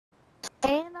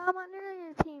And I'm under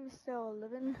your team still,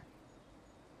 living.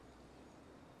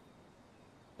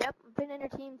 Yep, I've been in your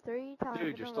team 3 times.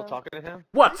 Dude, you're still talking to him?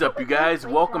 What's up, you guys?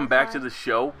 Welcome back to the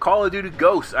show. Call of Duty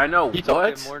Ghosts. I know. He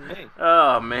What? talking more than me.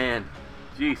 Oh, man.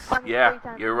 Jeez. Yeah,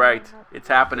 you're right. It's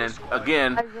happening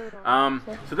again.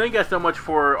 So thank you guys so much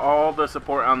for all the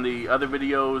support on the other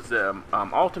videos,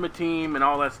 Ultimate Team and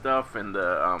all that stuff, and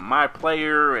the My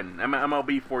Player and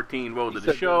MLB 14 Road to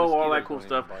the Show, all that cool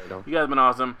stuff. You guys have been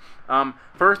awesome.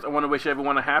 First, I want to wish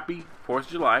everyone a happy 4th of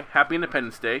July, happy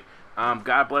Independence Day.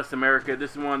 God bless America.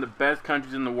 This is one of the best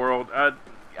countries in the world.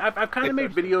 I've kind of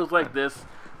made videos like this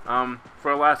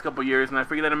for the last couple years, and I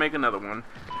figured I'd make another one.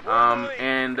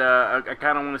 I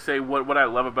kind of want to say what I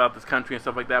love about this country and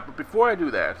stuff like that. But before I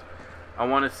do that, I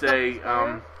want to say,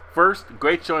 first,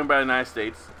 great showing by the United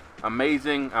States.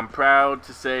 Amazing. I'm proud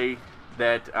to say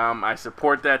that I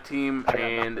support that team,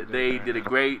 and they did a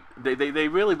great. They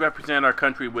really represent our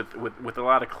country with a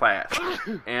lot of class.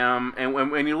 And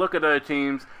when you look at other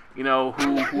teams, you know,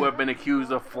 who have been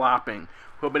accused of flopping,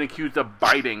 who have been accused of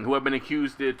biting, who have been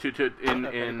accused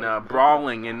in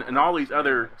brawling, and all these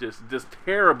other just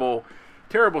terrible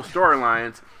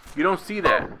storylines. You don't see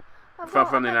that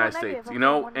from the United States, you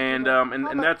know, and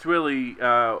that's really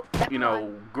you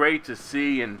know, great to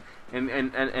see, and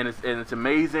it's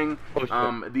amazing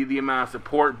the amount of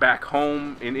support back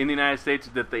home in the United States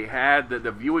that they had.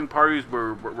 The viewing parties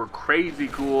were crazy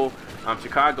cool.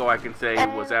 Chicago, I can say,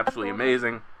 was absolutely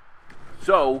amazing.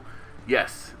 So,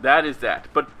 yes, that is that.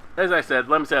 But as I said,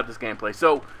 let me set up this gameplay.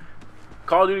 So,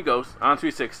 Call of Duty Ghosts on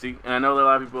 360, and I know that a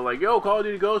lot of people are like, yo, Call of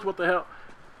Duty Ghosts, what the hell?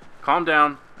 Calm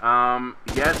down.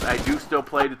 Yes, I do still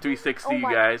play the 360, you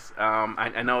guys.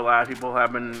 I know a lot of people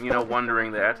have been, you know,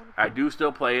 wondering that. I do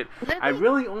still play it. I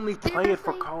really only play it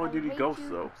for Call of Duty Ghosts,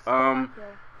 though.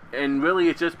 And really,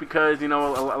 it's just because, you know,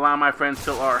 a lot of my friends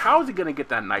still are. How is he gonna get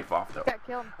that knife off, though?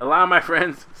 A lot of my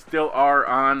friends still are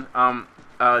on,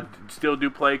 still do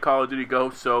play Call of Duty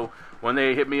Ghosts, so when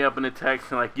they hit me up in a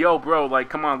text and like, yo, bro, like,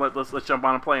 come on, let's jump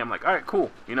on and play, I'm like, all right, cool,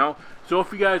 you know. So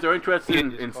if you guys are interested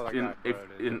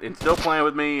in still playing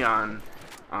with me on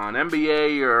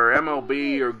NBA or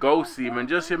MLB or Ghosts even,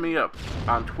 just hit me up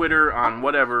on Twitter, on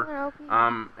whatever,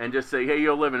 and just say, hey,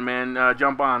 yo, Living, man,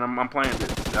 jump on, I'm playing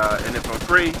this, and if I'm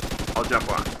free, I'll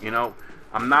jump on, you know.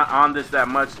 I'm not on this that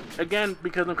much, again,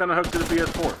 because I'm kind of hooked to the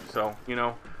PS4, so, you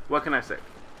know, what can I say?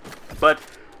 But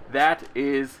that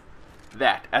is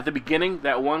that. At the beginning,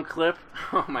 that one clip,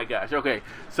 oh my gosh, okay,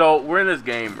 so we're in this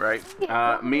game, right?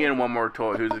 Me and One More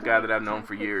Toy, who's a guy that I've known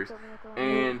for years,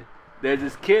 and there's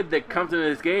this kid that comes into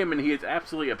this game, and he is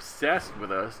absolutely obsessed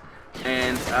with us,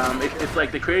 and it's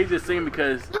like the craziest thing,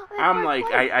 because I'm like,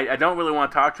 I don't really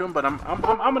want to talk to him, but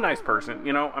I'm a nice person,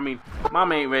 you know. I mean,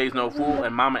 mama ain't raised no fool,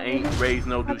 and mama ain't raised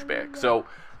no douchebag, so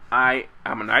I'm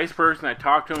a nice person. I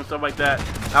talk to him and stuff like that.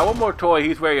 Now, One More Toy,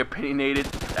 he's very opinionated,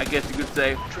 I guess you could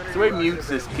say. So he mutes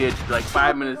this kid like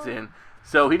 5 minutes in.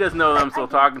 So he doesn't know that I'm still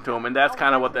talking to him, and that's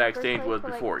kind of what that exchange was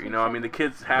before. You know, I mean, the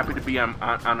kid's happy to be on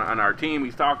our team.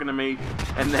 He's talking to me,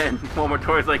 and then One More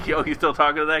Toy's like, yo, you still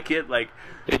talking to that kid? Like,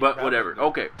 but whatever.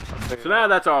 Okay, so now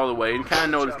that's all the way, and kind of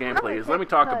know what this gameplay is. Let me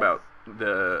talk about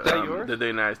the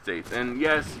United States. And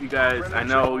yes, you guys, I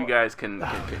know you guys can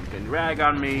rag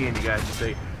on me, and you guys can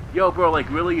say, yo, bro, like,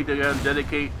 really, you're gonna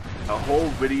dedicate a whole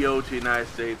video to the United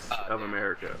States of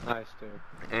America? Nice, dude.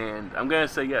 And I'm gonna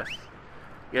say yes.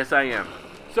 Yes, I am.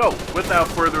 So, without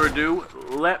further ado,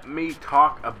 let me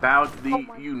talk about the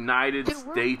United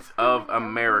States of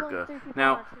America.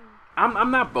 Now,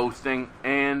 I'm not boasting,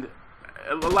 and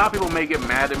a lot of people may get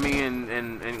mad at me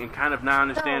and kind of not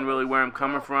understand really where I'm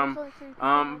coming from.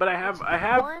 But I have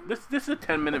this is a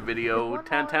 10-minute video,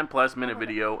 10 plus minute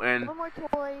video, and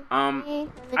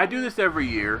I do this every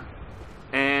year,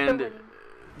 and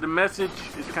the message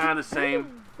is kind of the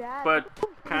same, but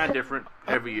kind of different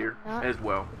every year as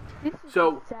well.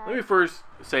 So let me first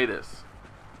say this: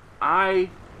 I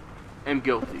am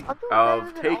guilty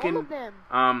of taking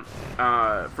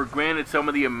for granted some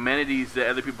of the amenities that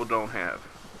other people don't have,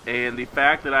 and the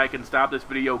fact that I can stop this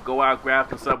video, go out, grab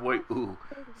some Subway, ooh,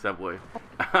 Subway,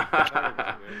 as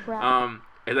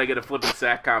I get a flipping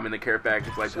SATCOM in the care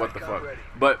package, like, what the fuck.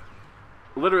 But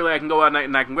literally, I can go out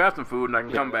and I can grab some food, and I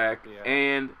can come back,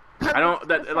 and I don't,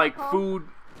 that, like, food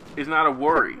is not a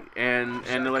worry, and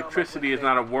electricity is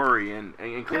not a worry, and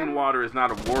clean water is not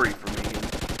a worry for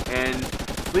me, and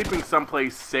sleeping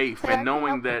someplace safe, and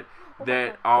knowing that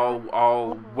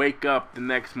I'll wake up the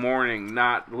next morning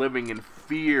not living in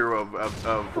fear of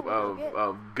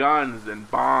guns and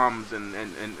bombs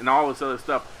and all this other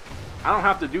stuff. I don't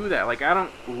have to do that. Like, I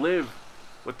don't live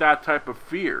with that type of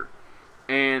fear.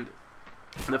 And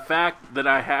the fact that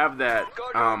I have that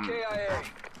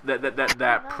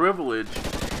that privilege,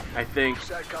 I think,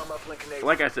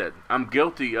 like I said, I'm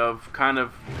guilty of kind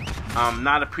of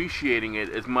not appreciating it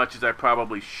as much as I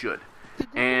probably should.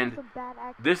 And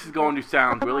this is going to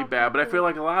sound really bad, but I feel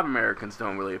like a lot of Americans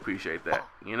don't really appreciate that,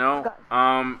 you know?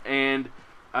 And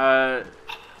I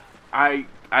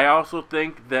also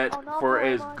think that for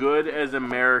as good as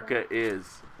America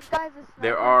is,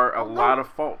 there are a lot of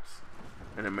faults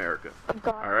in America.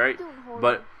 Alright?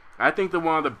 But I think that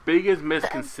one of the biggest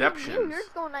misconceptions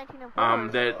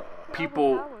that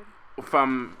people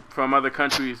from other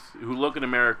countries who look at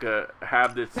America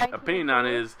have this opinion on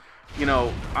is, you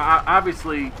know,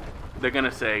 obviously they're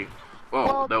gonna say,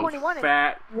 "Oh, those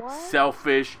fat,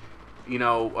 selfish, you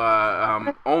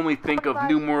know, only think of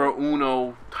numero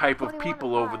uno type of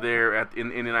people over there in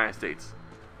the United States."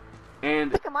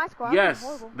 And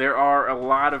yes, there are a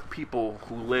lot of people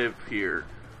who live here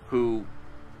who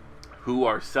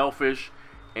are selfish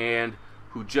and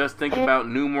who just think about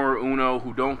numero uno,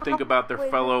 who don't think about their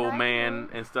fellow man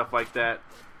and stuff like that.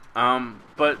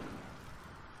 But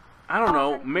I don't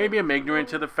know, maybe I'm ignorant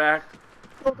to the fact,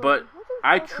 but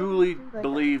I truly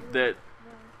believe that,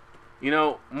 you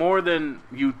know, more than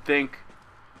you think,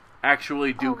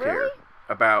 actually do care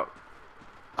about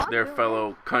their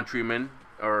fellow countrymen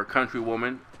or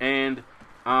countrywoman, and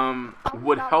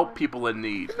would help people in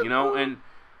need, you know,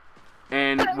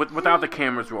 and without the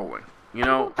cameras rolling, you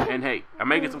know. And hey, I'm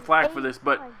making some flack for this,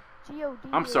 but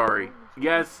I'm sorry.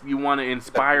 Yes, you want to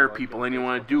inspire people and you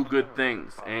want to do good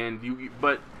things,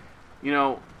 but you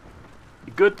know,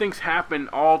 good things happen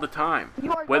all the time.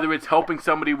 Whether it's helping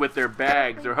somebody with their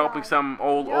bags, or helping some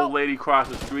old lady cross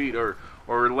the street, or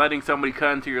letting somebody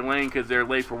cut into your lane because they're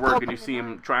late for work and you see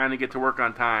them trying to get to work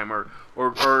on time, or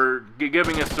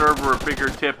giving a server a bigger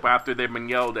tip after they've been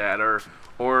yelled at,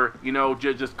 or you know,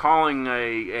 just calling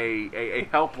a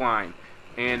helpline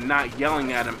and not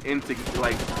yelling at them into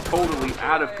like totally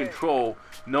out of control,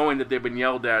 knowing that they've been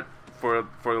yelled at for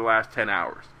the last 10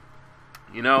 hours.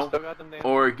 You know,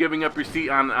 or giving up your seat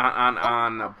on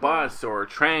a bus or a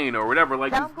train or whatever,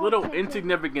 like these little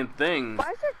insignificant things.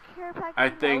 I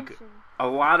think a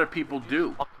lot of people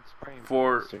do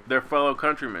for their fellow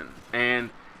countrymen. And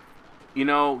you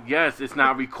know, yes, it's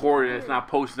not recorded, it's not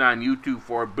posted on YouTube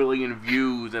for 1 billion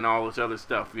views and all this other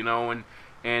stuff, you know, and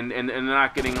they're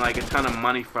not getting like a ton of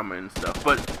money from it and stuff.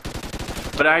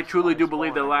 But I truly do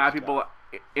believe that a lot of people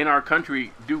in our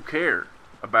country do care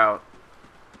about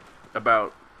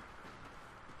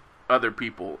other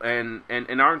people and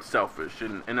aren't selfish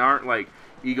and aren't like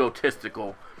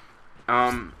egotistical.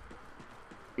 You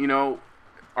know,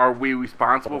 are we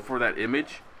responsible for that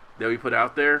image that we put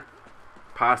out there?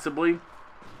 Possibly.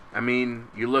 I mean,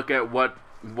 you look at what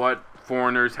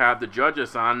foreigners have to judge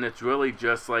us on. It's really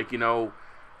just like, you know,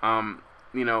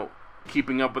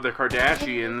 keeping up with the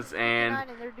Kardashians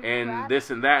and this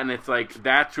and that, and it's like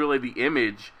that's really the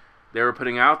image they were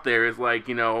putting out there, is like,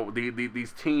 you know,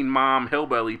 these teen mom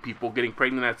hillbilly people getting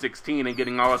pregnant at 16 and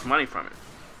getting all this money from it,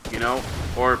 you know,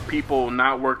 or people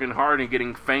not working hard and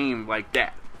getting fame like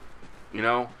that, you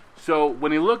know. So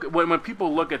when you look, when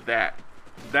people look at that,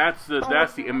 that's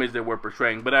the image that we're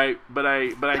portraying. But I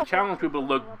challenge people to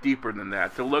look deeper than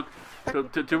that,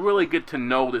 to really get to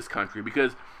know this country,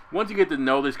 because once you get to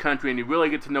know this country and you really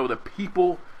get to know the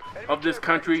people of this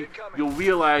country, you'll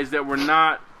realize that we're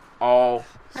not all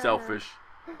selfish,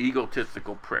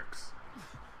 egotistical pricks.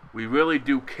 We really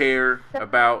do care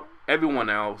about everyone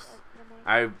else.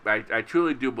 I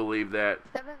truly do believe that.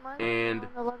 And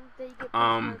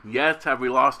yes, have we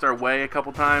lost our way a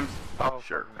couple times?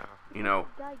 Sure. You know,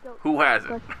 who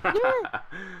hasn't?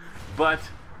 But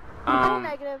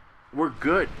we're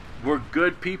good. We're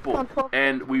good people,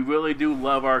 and we really do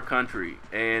love our country.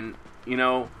 And you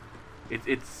know,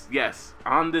 it's yes,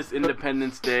 on this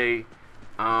Independence Day.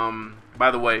 By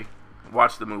the way,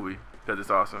 watch the movie because it's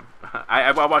awesome.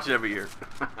 I watch it every year.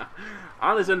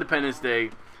 On this Independence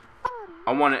Day,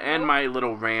 I want to end my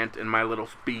little rant and my little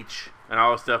speech and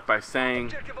all this stuff by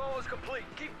saying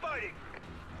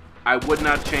I would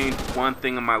not change one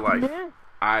thing in my life.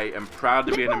 I am proud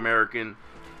to be an American.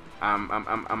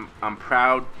 I'm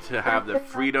proud to have the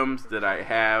freedoms that I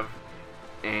have,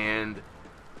 and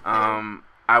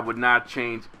I would not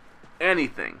change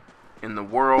anything in the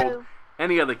world.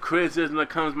 Any other criticism that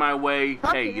comes my way,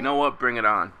 hey, you know what? Bring it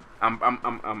on.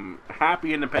 I'm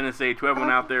happy Independence Day to everyone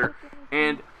out there.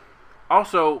 And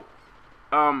also,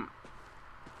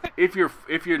 if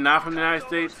you're not from the United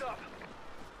States,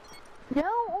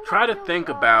 try to think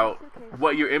about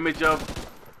what your image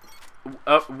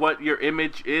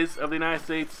is of the United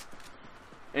States,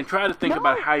 and try to think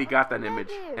about how you got that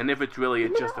image and if it's really a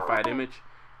justified image.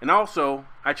 And also,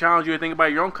 I challenge you to think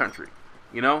about your own country.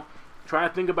 You know, try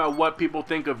to think about what people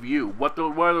think of you. What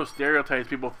are those stereotypes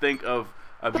people think of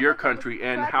your country,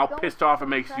 and how pissed off it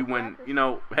makes you when, you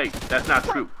know, hey, that's not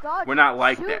true. We're not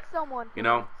like that. You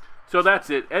know. So that's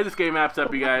it. As this game wraps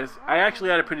up, you guys, I actually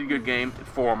had a pretty good game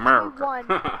for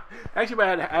America. Actually,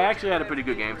 I actually had a pretty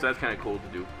good game, so that's kind of cool to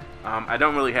do. I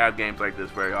don't really have games like this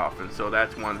very often, so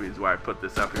that's one of the reasons why I put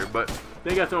this up here. But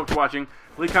thank you guys so much for watching.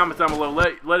 Leave comments down below.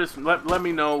 Let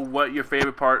me know what your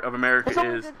favorite part of America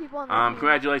is.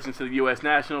 Congratulations to the U.S.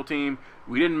 national team.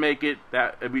 We didn't make it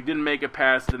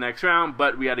past the next round,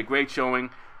 but we had a great showing.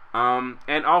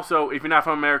 And also, if you're not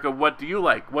from America, what do you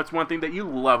like? What's one thing that you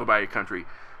love about your country?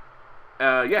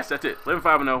 Yes, that's it. Live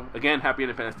 5-0. Again, happy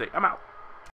Independence Day. I'm out.